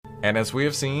And as we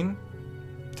have seen,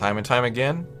 time and time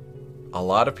again, a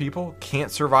lot of people can't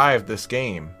survive this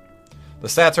game. The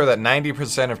stats are that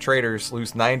 90% of traders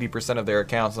lose 90% of their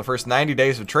accounts in the first 90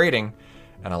 days of trading,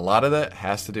 and a lot of that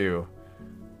has to do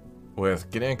with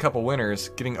getting a couple winners,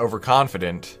 getting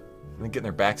overconfident, and then getting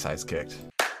their backsides kicked.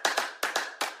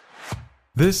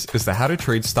 This is the How to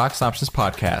Trade Stocks and Options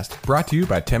podcast, brought to you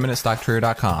by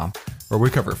 10MinuteStockTrader.com, where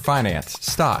we cover finance,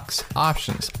 stocks,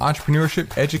 options,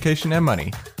 entrepreneurship, education, and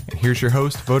money. And here's your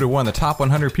host, voted one of the top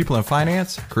 100 people in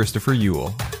finance, Christopher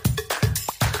Ewell.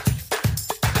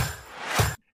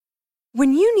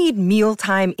 When you need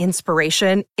mealtime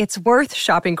inspiration, it's worth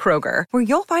shopping Kroger, where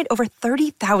you'll find over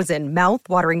 30,000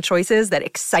 mouth-watering choices that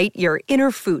excite your inner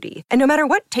foodie. And no matter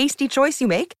what tasty choice you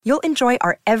make, you'll enjoy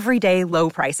our everyday low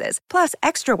prices, plus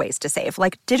extra ways to save,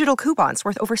 like digital coupons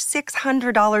worth over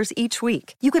 $600 each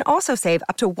week. You can also save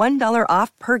up to $1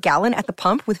 off per gallon at the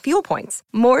pump with fuel points.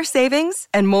 More savings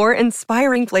and more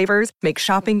inspiring flavors make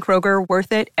shopping Kroger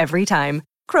worth it every time.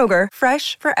 Kroger,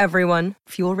 fresh for everyone.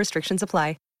 Fuel restrictions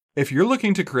apply. If you're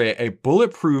looking to create a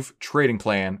bulletproof trading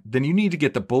plan, then you need to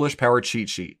get the Bullish Power Cheat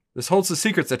Sheet. This holds the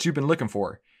secrets that you've been looking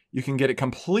for. You can get it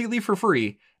completely for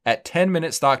free at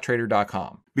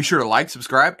 10MinuteStockTrader.com. Be sure to like,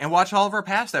 subscribe, and watch all of our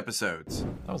past episodes.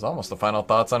 That was almost the final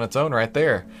thoughts on its own right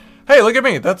there. Hey, look at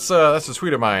me. That's a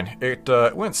tweet of mine. It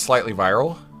went slightly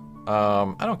viral.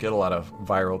 I don't get a lot of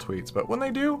viral tweets, but when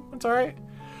they do, it's all right.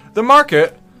 The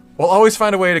market will always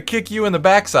find a way to kick you in the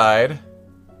backside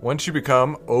once you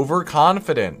become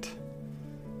overconfident.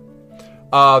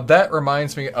 That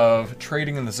reminds me of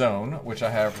Trading in the Zone, which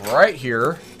I have right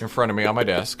here in front of me on my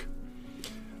desk.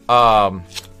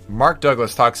 Mark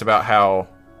Douglas talks about how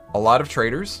a lot of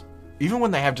traders, even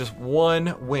when they have just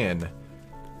one win,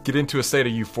 get into a state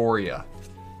of euphoria.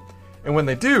 And when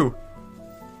they do,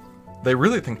 they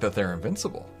really think that they're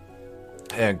invincible.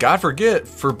 And God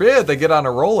forbid they get on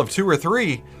a roll of 2 or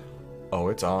 3. Oh,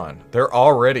 it's on. They're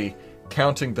already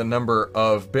counting the number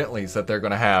of Bentleys that they're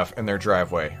going to have in their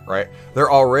driveway, right? They're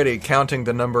already counting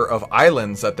the number of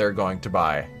islands that they're going to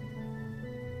buy.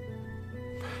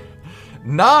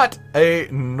 Not a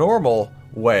normal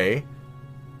way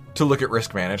to look at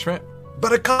risk management,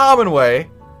 but a common way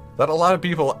that a lot of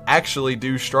people actually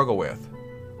do struggle with.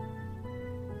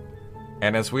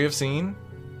 And as we have seen,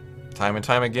 time and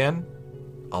time again,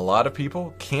 a lot of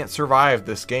people can't survive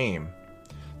this game.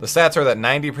 The stats are that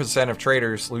 90% of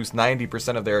traders lose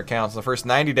 90% of their accounts in the first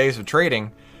 90 days of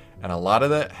trading, and a lot of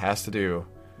that has to do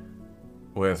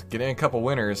with getting a couple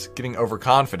winners, getting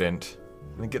overconfident,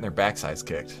 and then getting their backsides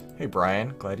kicked. Hey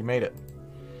Brian, glad you made it.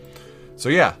 So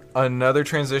yeah, another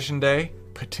transition day,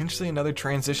 potentially another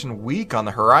transition week on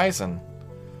the horizon.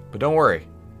 But don't worry,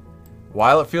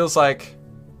 while it feels like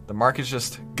the market's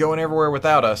just going everywhere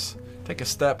without us, take a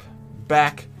step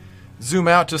back, zoom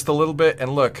out just a little bit,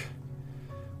 and look.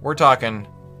 We're talking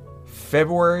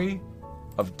February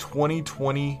of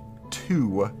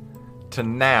 2022 to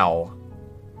now.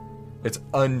 It's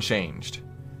unchanged.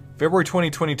 February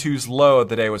 2022's low of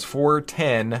the day was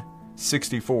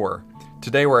 410.64.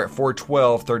 Today we're at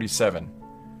 412.37.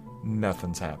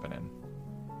 Nothing's happening.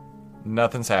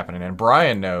 Nothing's happening. And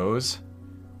Brian knows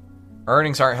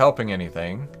earnings aren't helping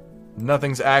anything.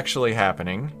 Nothing's actually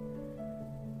happening.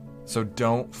 So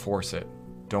don't force it.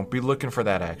 Don't be looking for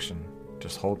that action.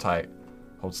 Just hold tight.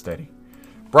 Hold steady.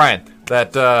 Brian,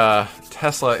 that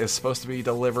Tesla is supposed to be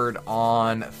delivered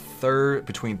on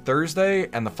between Thursday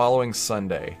and the following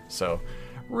Sunday. So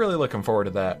really looking forward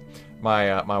to that.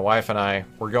 My wife and I,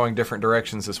 we're going different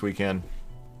directions this weekend.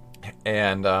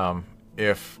 And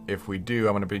if we do,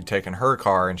 I'm going to be taking her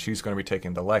car and she's going to be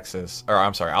taking the Lexus. Or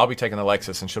I'm sorry, I'll be taking the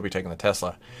Lexus and she'll be taking the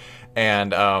Tesla.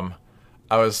 And I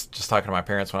was just talking to my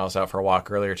parents when I was out for a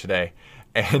walk earlier today.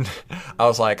 And I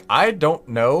was like, I don't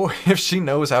know if she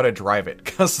knows how to drive it,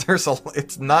 because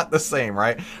it's not the same,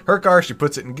 right? Her car, she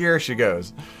puts it in gear, she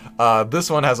goes. This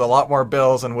one has a lot more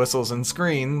bells and whistles and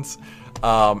screens,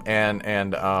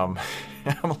 and I'm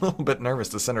a little bit nervous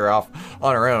to send her off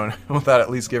on her own without at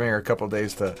least giving her a couple of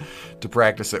days to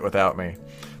practice it without me.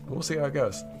 But we'll see how it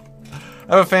goes.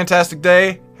 Have a fantastic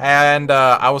day, and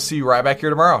I will see you right back here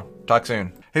tomorrow. Talk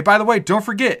soon. Hey, by the way, don't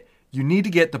forget, you need to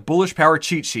get the Bullish Power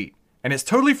Cheat Sheet. And it's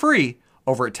totally free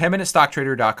over at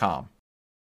 10MinuteStockTrader.com.